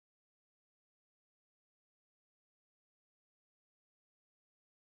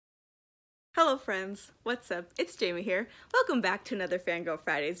Hello friends, what's up? It's Jaime here. Welcome back to another Fangirl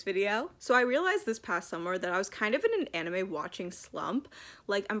Fridays video. So I realized this past summer that I was kind of in an anime watching slump.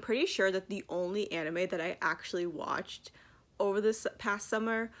 Like, I'm pretty sure that the only anime that I actually watched over this past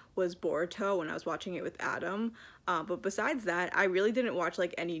summer was Boruto when I was watching it with Adam. But besides that, I really didn't watch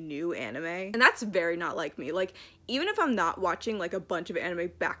like any new anime. And that's very not like me. Like, even if I'm not watching like a bunch of anime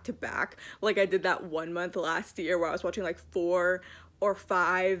back to back, like I did that 1 month last year where I was watching like 4 or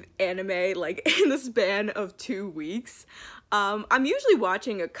 5 anime like in the span of 2 weeks. I'm usually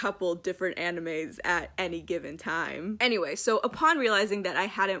watching a couple different animes at any given time. Anyway, so upon realizing that I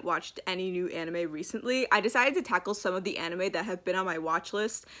hadn't watched any new anime recently, I decided to tackle some of the anime that have been on my watch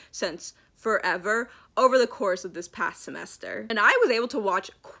list since forever over the course of this past semester. And I was able to watch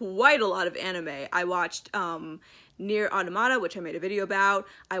quite a lot of anime. I watched Nier Automata, which I made a video about.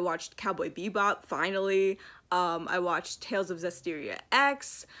 I watched Cowboy Bebop, finally. I watched Tales of Zestiria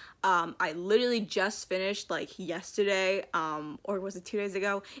X. I literally just finished, like, yesterday, or was it 2 days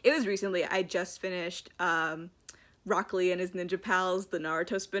ago? It was recently. I just finished Rock Lee and his Ninja Pals, the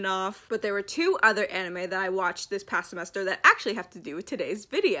Naruto spin-off. But there were 2 other anime that I watched this past semester that actually have to do with today's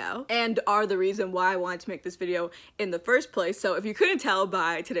video and are the reason why I wanted to make this video in the first place. So if you couldn't tell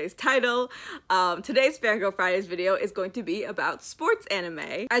by today's title, today's Fangirl Fridays video is going to be about sports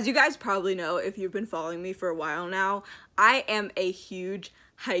anime. As you guys probably know, if you've been following me for a while now, I am a huge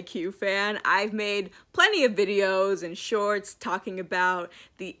Haikyuu fan. I've made plenty of videos and shorts talking about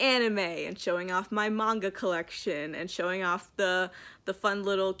the anime and showing off my manga collection and showing off the fun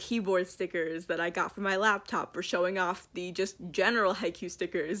little keyboard stickers that I got for my laptop, or showing off the just general Haikyuu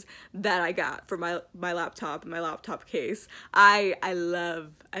stickers that I got for my laptop and my laptop case. I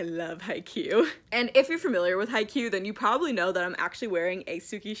love Haikyuu. And if you're familiar with Haikyuu, then you probably know that I'm actually wearing a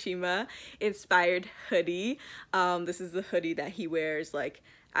Tsukishima inspired hoodie. This is the hoodie that he wears like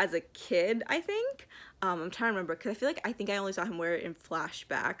as a kid, I think. I'm trying to remember because I think I only saw him wear it in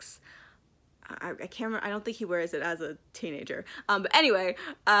flashbacks. I can't remember. I don't think he wears it as a teenager. But anyway,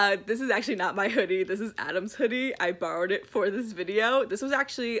 this is actually not my hoodie. This is Adam's hoodie. I borrowed it for this video. This was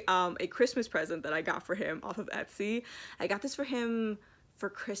actually a Christmas present that I got for him off of Etsy. I got this for him for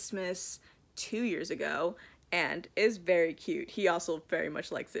Christmas 2 years ago, and is very cute. He also very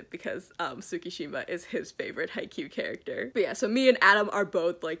much likes it because Tsukishima is his favorite Haikyuu character. But yeah, so me and Adam are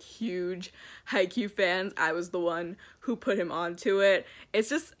both like huge Haikyuu fans. I was the one who put him onto it. It's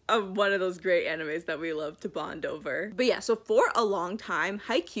just one of those great animes that we love to bond over. But yeah, so for a long time,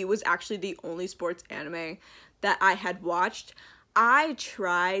 Haikyuu was actually the only sports anime that I had watched. I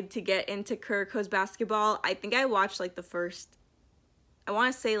tried to get into Kuroko's basketball. I think I watched like the first, I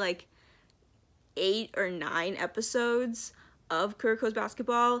want to say like 8 or 9 episodes of Kuroko's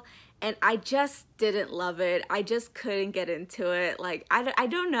basketball, and I just didn't love it. I just couldn't get into it. Like, I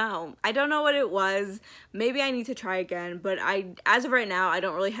don't know. I don't know what it was. Maybe I need to try again, but as of right now, I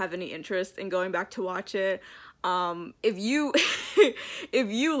don't really have any interest in going back to watch it. If you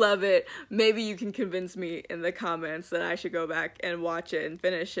if you love it, maybe you can convince me in the comments that I should go back and watch it and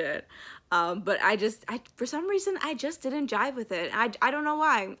finish it. But for some reason, I just didn't jive with it. I don't know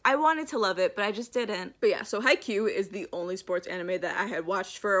why. I wanted to love it, but I just didn't. But yeah, so Haikyuu is the only sports anime that I had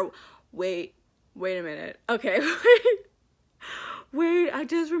watched for, wait a minute. Okay, wait, I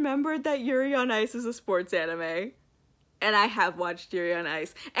just remembered that Yuri on Ice is a sports anime. And I have watched Yuri on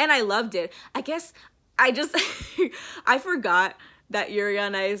Ice, and I loved it. I guess I forgot that Yuri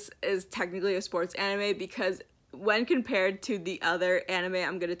on Ice is technically a sports anime because when compared to the other anime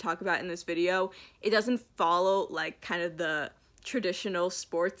I'm going to talk about in this video, it doesn't follow like kind of the traditional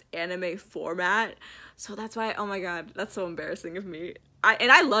sports anime format. So that's why, oh my god, that's so embarrassing of me.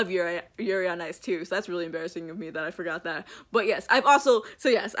 I love Yuri on Ice too, so that's really embarrassing of me that I forgot that. But yes, I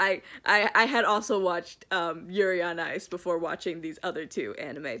had also watched Yuri on Ice before watching these other 2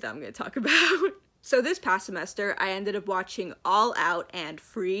 anime that I'm going to talk about. So this past semester, I ended up watching All Out and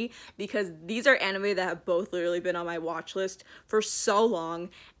Free because these are anime that have both literally been on my watch list for so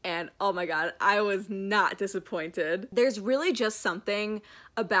long, and oh my god, I was not disappointed. There's really just something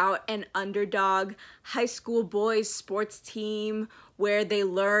about an underdog high school boys sports team where they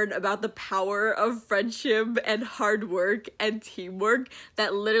learn about the power of friendship and hard work and teamwork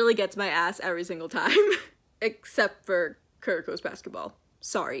that literally gets my ass every single time. Except for Kuroko's basketball.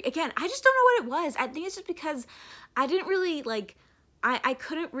 Sorry. Again, I just don't know what it was. I think it's just because I didn't really, like, I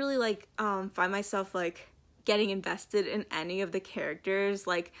couldn't really, like, find myself, like, getting invested in any of the characters.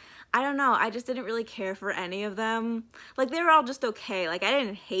 Like, I don't know. I just didn't really care for any of them. Like, they were all just okay. Like, I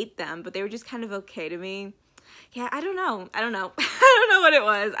didn't hate them, but they were just kind of okay to me. Yeah, I don't know. I don't know. I don't know what it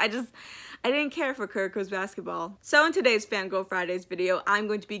was. I didn't care for Kuroko's basketball. So in today's Fangirl Fridays video, I'm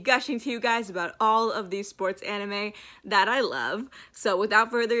going to be gushing to you guys about all of these sports anime that I love. So without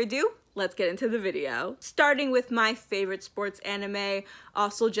further ado, let's get into the video. Starting with my favorite sports anime,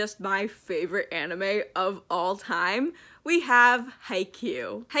 also just my favorite anime of all time, we have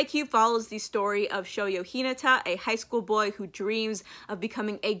Haikyuu. Haikyuu follows the story of Shoyo Hinata, a high school boy who dreams of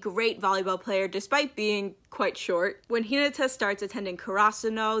becoming a great volleyball player despite being quite short. When Hinata starts attending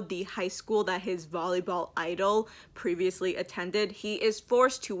Karasuno, the high school that his volleyball idol previously attended, he is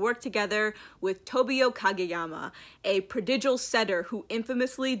forced to work together with Tobio Kageyama, a prodigal setter who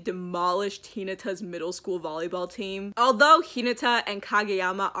infamously demolished Hinata's middle school volleyball team. Although Hinata and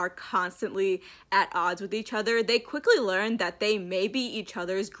Kageyama are constantly at odds with each other, they quickly learn that they may be each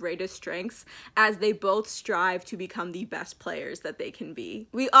other's greatest strengths as they both strive to become the best players that they can be.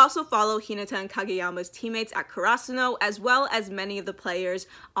 We also follow Hinata and Kageyama's teammates at Karasuno, as well as many of the players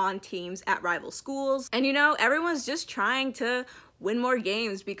on teams at rival schools. And you know, everyone's just trying to win more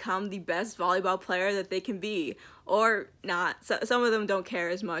games, become the best volleyball player that they can be. Or not. So, some of them don't care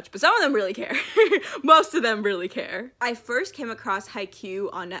as much, but some of them really care. Most of them really care. I first came across Haikyuu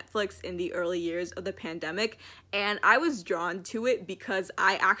on Netflix in the early years of the pandemic, and I was drawn to it because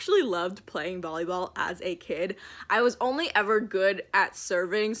I actually loved playing volleyball as a kid. I was only ever good at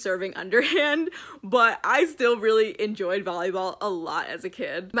serving underhand, but I still really enjoyed volleyball a lot as a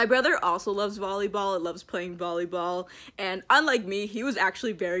kid. My brother also loves volleyball and loves playing volleyball, and unlike me, he was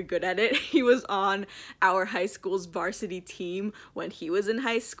actually very good at it. He was on our high school's varsity team when he was in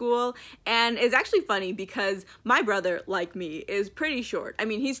high school, and it's actually funny because my brother, like me, is pretty short. I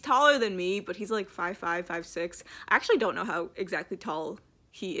mean, he's taller than me, but he's like 5'5", 5'6". I actually don't know how exactly tall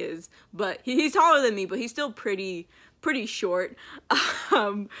he is, but he's taller than me, but he's still pretty short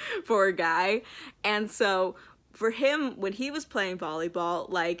for a guy. And so for him, when he was playing volleyball,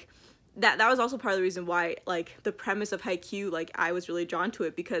 like that was also part of the reason why, like, the premise of Haikyuu, like, I was really drawn to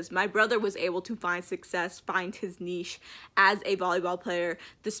it, because my brother was able to find success, find his niche as a volleyball player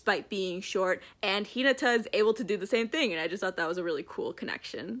despite being short, and Hinata is able to do the same thing, and I just thought that was a really cool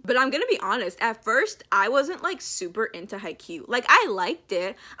connection. But I'm gonna be honest, at first I wasn't like super into Haikyuu. Like, I liked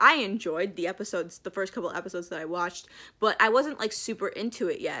it, I enjoyed the episodes, the first couple episodes that I watched, but I wasn't like super into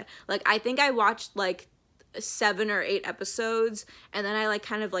it yet. Like, I think I watched like 7 or 8 episodes, and then I like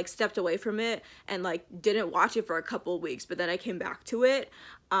kind of like stepped away from it and like didn't watch it for a couple of weeks, but then I came back to it.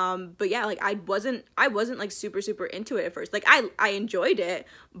 But yeah, like I wasn't like super into it at first. Like I enjoyed it,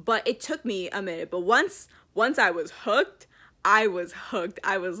 but it took me a minute. But once I was hooked, I was hooked.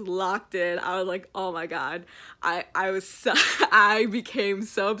 I was locked in. I was like, oh my god. I became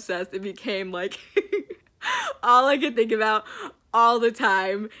so obsessed. It became like all I could think about all the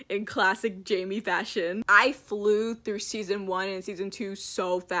time in classic Jaime fashion. I flew through season 1 and season 2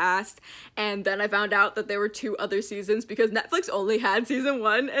 so fast, and then I found out that there were 2 other seasons because Netflix only had season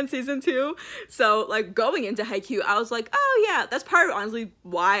 1 and season 2. So like going into Haikyuu, I was like, oh yeah, that's part of honestly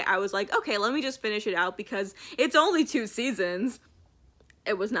why I was like, okay, let me just finish it out because it's only 2 seasons.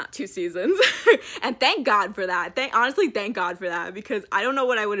 It was not 2 seasons. And thank God for that. Honestly, thank God for that, because I don't know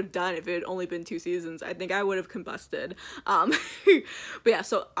what I would have done if it had only been 2 seasons. I think I would have combusted. But yeah,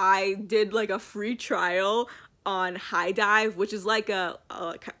 so I did like a free trial on High Dive, which is like a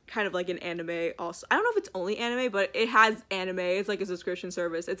kind of like an anime also. I don't know if it's only anime, but it has anime. It's like a subscription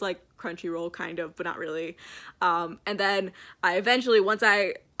service. It's like Crunchyroll kind of, but not really. And then I eventually, once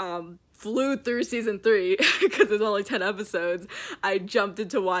I flew through season 3 because there's only 10 episodes, I jumped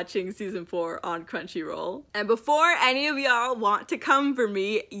into watching season 4 on Crunchyroll. And before any of y'all want to come for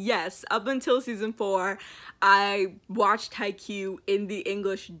me, yes, up until season 4 I watched Haikyuu in the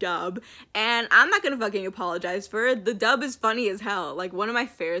English dub, and I'm not gonna fucking apologize for it. The dub is funny as hell. Like, one of my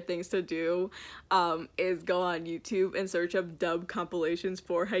favorite things to do is go on YouTube and search up dub compilations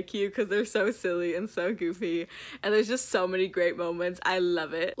for Haikyuu because they're so silly and so goofy, and there's just so many great moments. I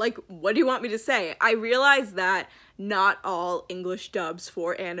love it. Like, what do you want me to say? I realize that not all English dubs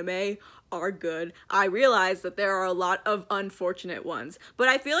for anime are good. I realize that there are a lot of unfortunate ones, but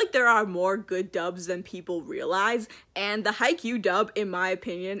I feel like there are more good dubs than people realize, and the Haikyuu dub, in my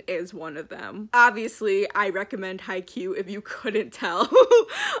opinion, is one of them. Obviously, I recommend Haikyuu if you couldn't tell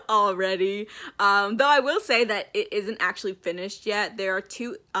already, though I will say that it isn't actually finished yet. There are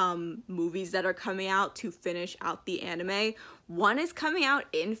 2 movies that are coming out to finish out the anime. One is coming out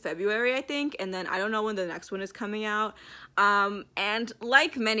in February, I think, and then I don't know when the next one is coming out. And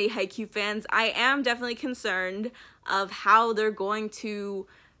like many Haikyuu fans, I am definitely concerned of how they're going to,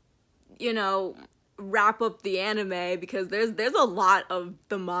 you know, wrap up the anime, because there's a lot of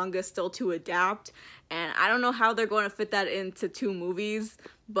the manga still to adapt, and I don't know how they're going to fit that into 2 movies,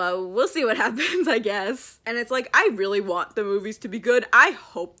 but we'll see what happens, I guess. And it's like, I really want the movies to be good. I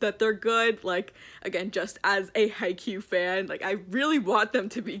hope that they're good. Like, again, just as a Haikyuu fan, like, I really want them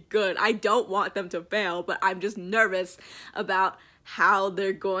to be good. I don't want them to fail, but I'm just nervous about how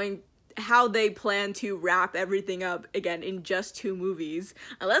they plan to wrap everything up again in just 2 movies,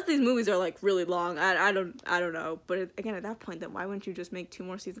 unless these movies are like really long. I don't know, but again, at that point, then why wouldn't you just make 2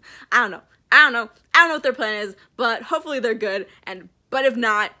 more seasons? I don't know what their plan is, but hopefully they're good, but if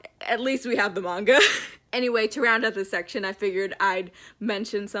not, at least we have the manga. Anyway, to round out this section, I figured I'd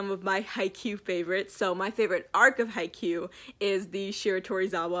mention some of my Haikyuu favorites. So my favorite arc of Haikyuu is the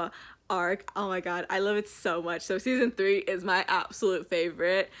Shiratorizawa arc. Oh my god, I love it so much. So season 3 is my absolute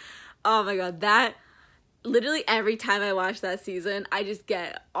favorite. Oh my god, that, literally every time I watch that season, I just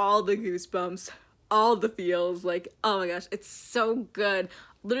get all the goosebumps, all the feels, like, oh my gosh, it's so good.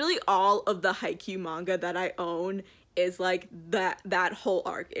 Literally all of the Haikyuu manga that I own is like that whole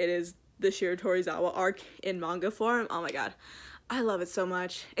arc. It is the Shiratorizawa arc in manga form. Oh my god, I love it so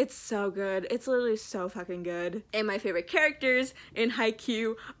much. It's so good. It's literally so fucking good. And my favorite characters in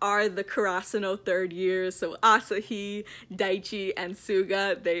Haikyuu are the Karasuno third years, so Asahi, Daichi, and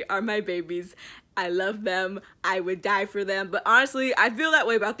Suga. They are my babies. I love them. I would die for them. But honestly, I feel that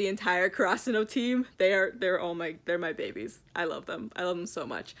way about the entire Karasuno team. They're my babies. I love them. I love them so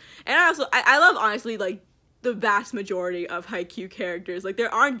much. And I love, honestly, like, the vast majority of Haikyuu characters. Like,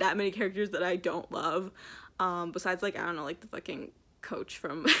 there aren't that many characters that I don't love. Besides, like, I don't know, like, the fucking coach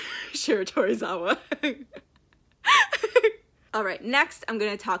from Shiratorizawa. Alright, next I'm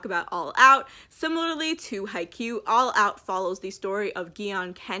going to talk about All Out. Similarly to Haikyuu, All Out follows the story of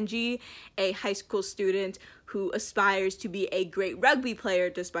Gion Kenji, a high school student who aspires to be a great rugby player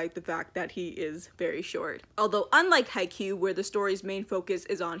despite the fact that he is very short. Although unlike Haikyuu, where the story's main focus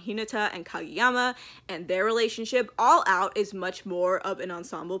is on Hinata and Kageyama and their relationship, All Out is much more of an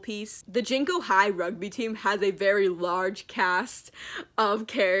ensemble piece. The Jinko High rugby team has a very large cast of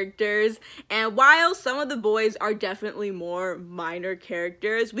characters, and while some of the boys are definitely more minor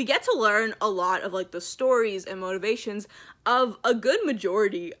characters, we get to learn a lot of like the stories and motivations of a good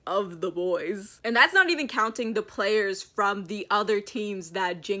majority of the boys. And that's not even counting the players from the other teams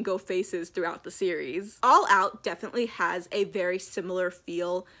that Jinko faces throughout the series. All Out definitely has a very similar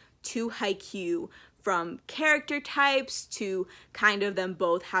feel to Haikyuu, from character types to kind of them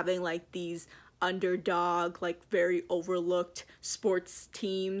both having like these underdog, like very overlooked sports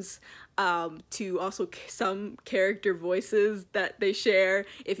teams, to also some character voices that they share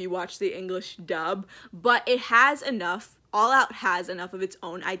if you watch the English dub. But it has enough, All Out has enough of its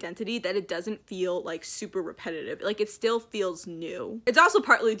own identity that it doesn't feel like super repetitive. Like, it still feels new. It's also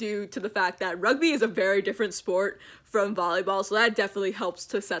partly due to the fact that rugby is a very different sport from volleyball, so that definitely helps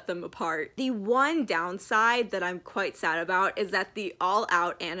to set them apart. The one downside that I'm quite sad about is that the All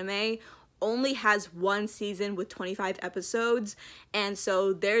Out anime only has 1 season with 25 episodes, and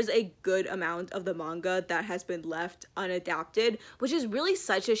so there's a good amount of the manga that has been left unadapted, which is really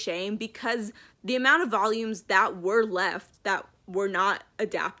such a shame because the amount of volumes that were left that were not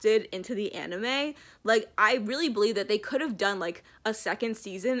adapted into the anime, like, I really believe that they could have done like a 2nd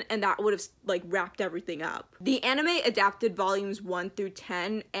season and that would have like wrapped everything up. The anime adapted volumes 1 through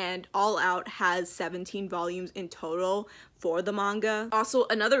 10, and All Out has 17 volumes in total for the manga. Also,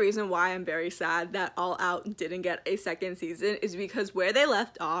 another reason why I'm very sad that All Out didn't get a 2nd season is because where they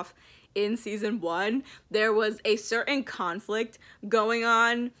left off in season 1, there was a certain conflict going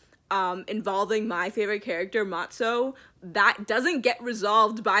on involving my favorite character, Matsuo, that doesn't get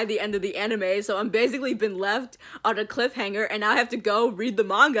resolved by the end of the anime, so I'm basically been left on a cliffhanger, and now I have to go read the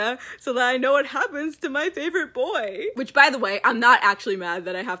manga so that I know what happens to my favorite boy. Which, by the way, I'm not actually mad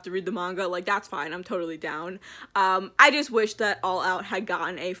that I have to read the manga, like, that's fine, I'm totally down. I just wish that All Out had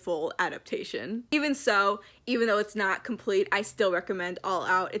gotten a full adaptation. Even so, even though it's not complete, I still recommend All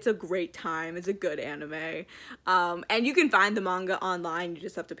Out. It's a great time, it's a good anime. And you can find the manga online, you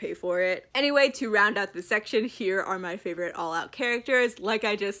just have to pay for it. Anyway, to round out this section, here are my favorite All Out characters. Like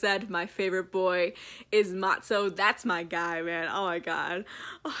I just said, my favorite boy is Matsuo. That's my guy, man. Oh my god.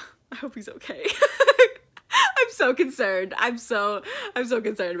 Oh, I hope he's okay. I'm so concerned. I'm so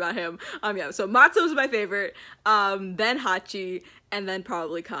concerned about him. Yeah, so Matsuo's my favorite, then Hachi, and then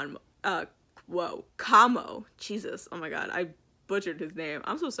probably Kamo. Jesus, oh my god, I butchered his name.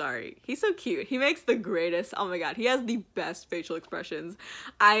 I'm so sorry. He's so cute. He makes the greatest, oh my god, he has the best facial expressions.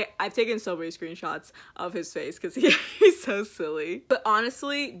 I've taken so many screenshots of his face because he's so silly. But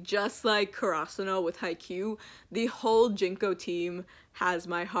honestly, just like Karasuno with Haikyuu, the whole Jinko team has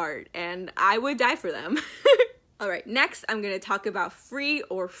my heart, and I would die for them. Alright, next I'm going to talk about Free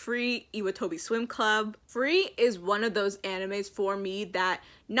or Free Iwatobi Swim Club. Free is one of those animes for me that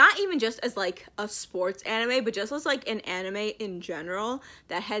not even just as like a sports anime, but just as like an anime in general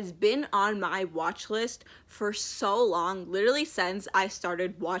that has been on my watch list for so long, literally since I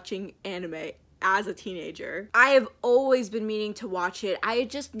started watching anime as a teenager. I have always been meaning to watch it. I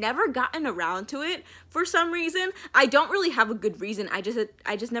had just never gotten around to it for some reason. I don't really have a good reason. I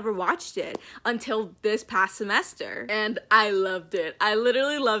just never watched it until this past semester. And I loved it. I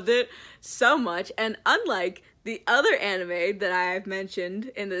literally loved it so much. And unlike the other anime that I have mentioned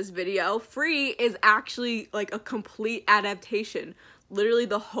in this video, Free is actually like a complete adaptation. Literally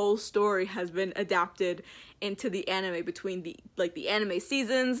the whole story has been adapted into the anime between the anime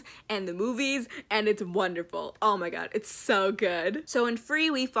seasons and the movies, and it's wonderful. Oh my god, it's so good. So in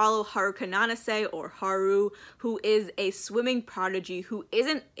Free, we follow Haruka Nanase, or Haru, who is a swimming prodigy who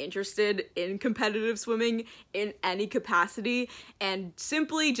isn't interested in competitive swimming in any capacity and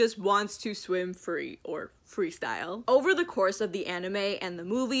simply just wants to swim free or freestyle. Over the course of the anime and the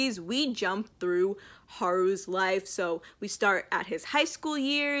movies, we jump through Haru's life. So we start at his high school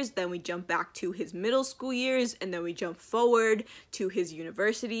years, then we jump back to his middle school years, and then we jump forward to his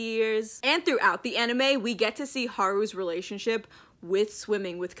university years. And throughout the anime, we get to see Haru's relationship with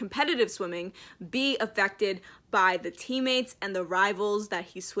swimming, with competitive swimming, be affected by the teammates and the rivals that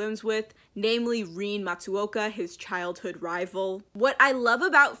he swims with, namely Rin Matsuoka, his childhood rival. What I love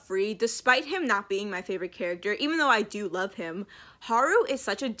about Free, despite him not being my favorite character, even though I do love him, Haru is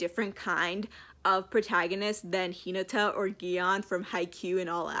such a different kind of protagonist than Hinata or Gion from Haikyuu and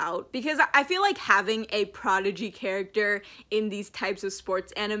All Out, because I feel like having a prodigy character in these types of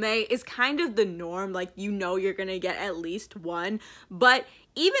sports anime is kind of the norm. Like, you know you're gonna get at least one, but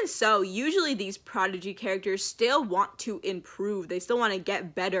even so, usually these prodigy characters still want to improve. They still want to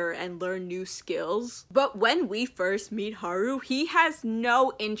get better and learn new skills. But when we first meet Haru, he has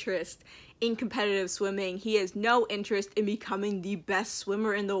no interest in competitive swimming. He has no interest in becoming the best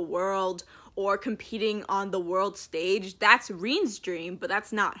swimmer in the world or competing on the world stage. That's Rin's dream, but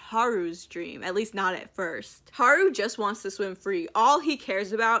that's not Haru's dream, at least not at first. Haru just wants to swim free. All he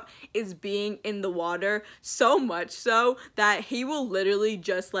cares about is being in the water, so much so that he will literally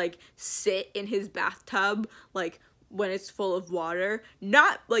just like sit in his bathtub like when it's full of water,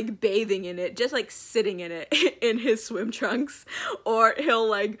 not like bathing in it, just like sitting in it in his swim trunks, or he'll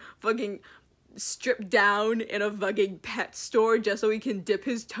like fucking strip down in a fucking pet store just so he can dip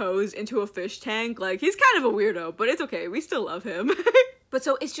his toes into a fish tank. Like, he's kind of a weirdo, but it's okay, we still love him. But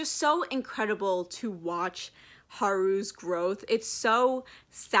so it's just so incredible to watch Haru's growth. It's so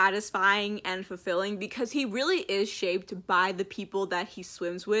satisfying and fulfilling because he really is shaped by the people that he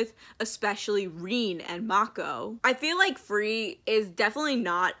swims with, especially Rin and Mako. I feel like Free is definitely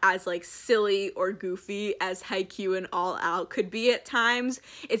not as like silly or goofy as Haikyuu and All Out could be at times.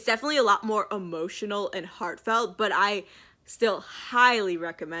 It's definitely a lot more emotional and heartfelt, but I still highly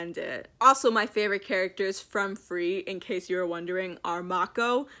recommend it. Also, my favorite characters from Free, in case you were wondering, are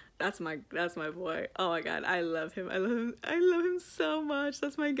Mako. That's my boy. Oh my god, I love him. I love him so much.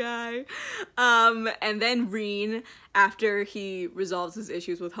 That's my guy. And then Rin, after he resolves his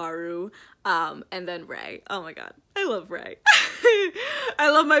issues with Haru. And then Ray. Oh my god, I love Ray. I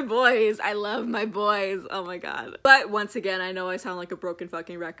love my boys. I love my boys. Oh my god. But once again, I know I sound like a broken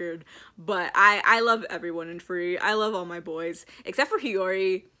fucking record, but I love everyone in Free. I love all my boys, except for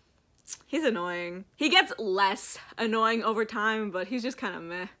Yuri. He's annoying. He gets less annoying over time, but he's just kind of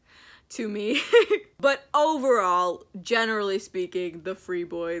meh to me. But overall, generally speaking, the Free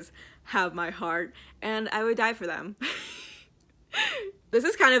boys have my heart, and I would die for them. This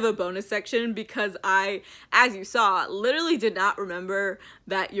is kind of a bonus section because I, as you saw, literally did not remember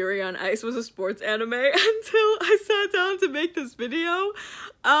that Yuri on Ice was a sports anime until I sat down to make this video.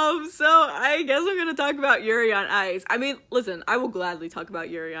 So I guess I'm gonna talk about Yuri on Ice. I mean, listen, I will gladly talk about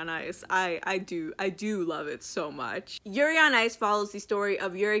Yuri on Ice. I do love it so much. Yuri on Ice follows the story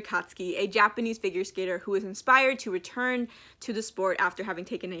of Yuri Katsuki, a Japanese figure skater who is inspired to return to the sport after having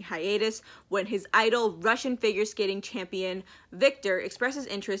taken a hiatus when his idol, Russian figure skating champion Victor, expresses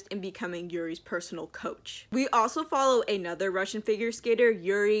interest in becoming Yuri's personal coach. We also follow another Russian figure skater,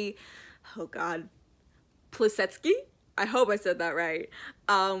 Yuri, oh god, Plisetsky? I hope I said that right,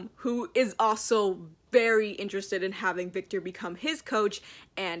 who is also very interested in having Victor become his coach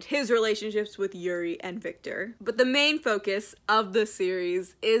and his relationships with Yuri and Victor. But the main focus of the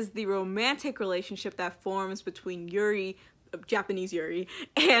series is the romantic relationship that forms between Yuri Japanese Yuri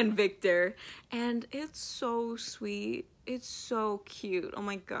and Victor, and it's so sweet. It's so cute. Oh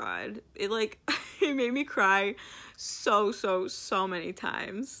my god. It like it made me cry so many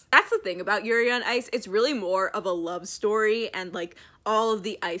times. That's the thing about Yuri on Ice. It's really more of a love story, and like all of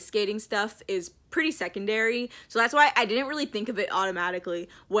the ice skating stuff is pretty secondary. So that's why I didn't really think of it automatically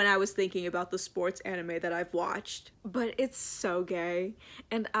when I was thinking about the sports anime that I've watched. But it's so gay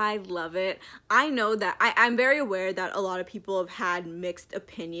and I love it. I know that I'm very aware that a lot of people have had mixed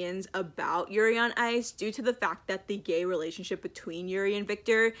opinions about Yuri on Ice due to the fact that the gay relationship between Yuri and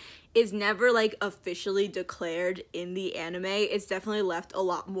Victor is never like officially declared in the anime. It's definitely left a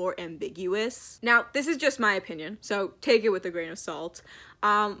lot more ambiguous. Now, this is just my opinion, so take it with a grain of salt.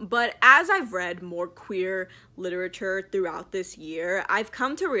 But as I've read more queer literature throughout this year, I've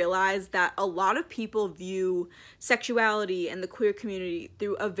come to realize that a lot of people view sexuality and the queer community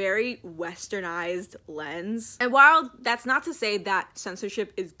through a very westernized lens. And while that's not to say that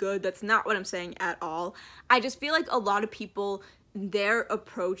censorship is good, that's not what I'm saying at all. I just feel like a lot of people, their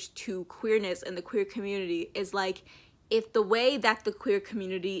approach to queerness and the queer community is like, if the way that the queer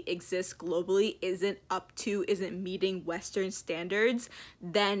community exists globally isn't meeting Western standards,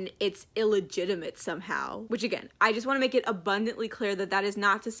 then it's illegitimate somehow. Which again, I just want to make it abundantly clear that that is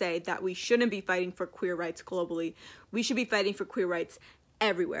not to say that we shouldn't be fighting for queer rights globally. We should be fighting for queer rights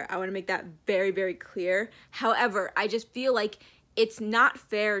everywhere. I want to make that very clear. However, I just feel like it's not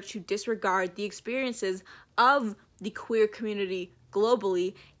fair to disregard the experiences of the queer community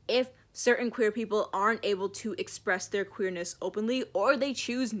globally if certain queer people aren't able to express their queerness openly, or they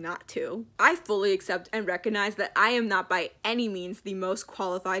choose not to. I fully accept and recognize that I am not by any means the most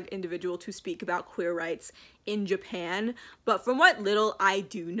qualified individual to speak about queer rights in Japan, but from what little I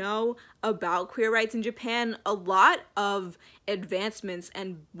do know about queer rights in Japan, a lot of advancements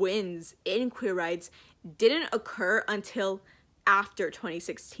and wins in queer rights didn't occur until after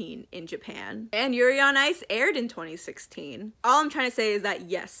 2016 in Japan. And Yuri on Ice aired in 2016. All I'm trying to say is that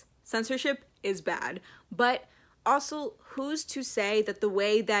yes, censorship is bad, but also who's to say that the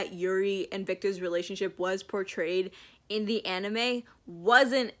way that Yuri and Victor's relationship was portrayed in the anime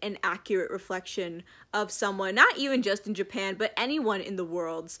wasn't an accurate reflection of someone, not even just in Japan, but anyone in the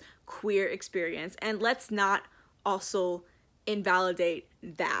world's queer experience. And let's not also invalidate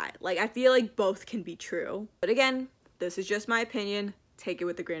that. Like, I feel like both can be true. But again, this is just my opinion. Take it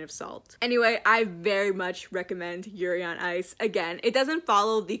with a grain of salt. Anyway, I very much recommend Yuri on Ice. Again, it doesn't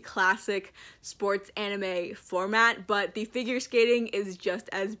follow the classic sports anime format, but the figure skating is just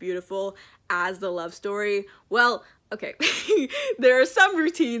as beautiful as the love story. Well, okay, there are some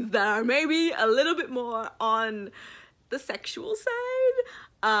routines that are maybe a little bit more on the sexual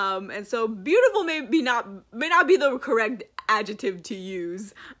side. And so beautiful may not be the correct adjective to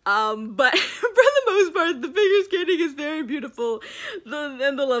use, but for the most part, the figure skating is very beautiful,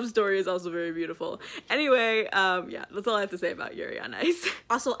 and the love story is also very beautiful. Anyway, yeah, that's all I have to say about Yuri on Ice.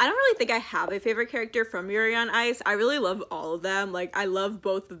 Also, I don't really think I have a favorite character from Yuri on Ice. I really love all of them. Like, I love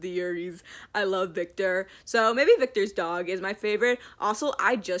both of the Yuris. I love Victor, so maybe Victor's dog is my favorite. Also,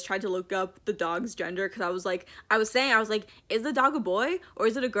 I just tried to look up the dog's gender because I was like, is the dog a boy or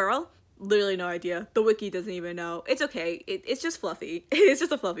is it a girl? Literally no idea. The wiki doesn't even know. It's okay. It's just fluffy. It's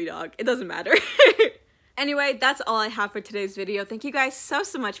just a fluffy dog. It doesn't matter. Anyway, that's all I have for today's video. Thank you guys so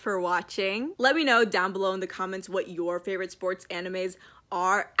much for watching. Let me know down below in the comments what your favorite sports animes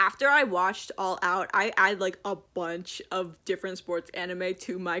are. After I watched All Out, I add like a bunch of different sports anime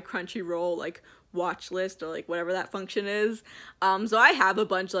to my Crunchyroll like watch list, or like whatever that function is. So I have a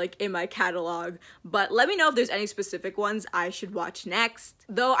bunch like in my catalog, but let me know if there's any specific ones I should watch next.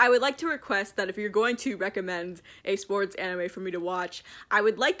 Though I would like to request that if you're going to recommend a sports anime for me to watch, I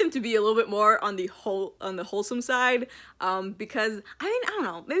would like them to be a little bit more on the wholesome side, because I mean, I don't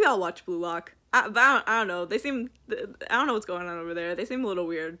know, maybe I'll watch Blue Lock. But I don't know, I don't know what's going on over there. They seem a little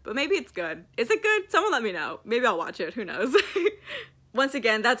weird, but maybe it's good. Is it good? Someone let me know. Maybe I'll watch it, who knows. Once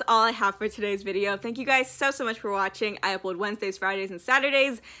again, that's all I have for today's video. Thank you guys so much for watching. I upload Wednesdays, Fridays, and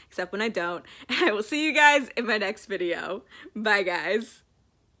Saturdays, except when I don't. And I will see you guys in my next video. Bye, guys.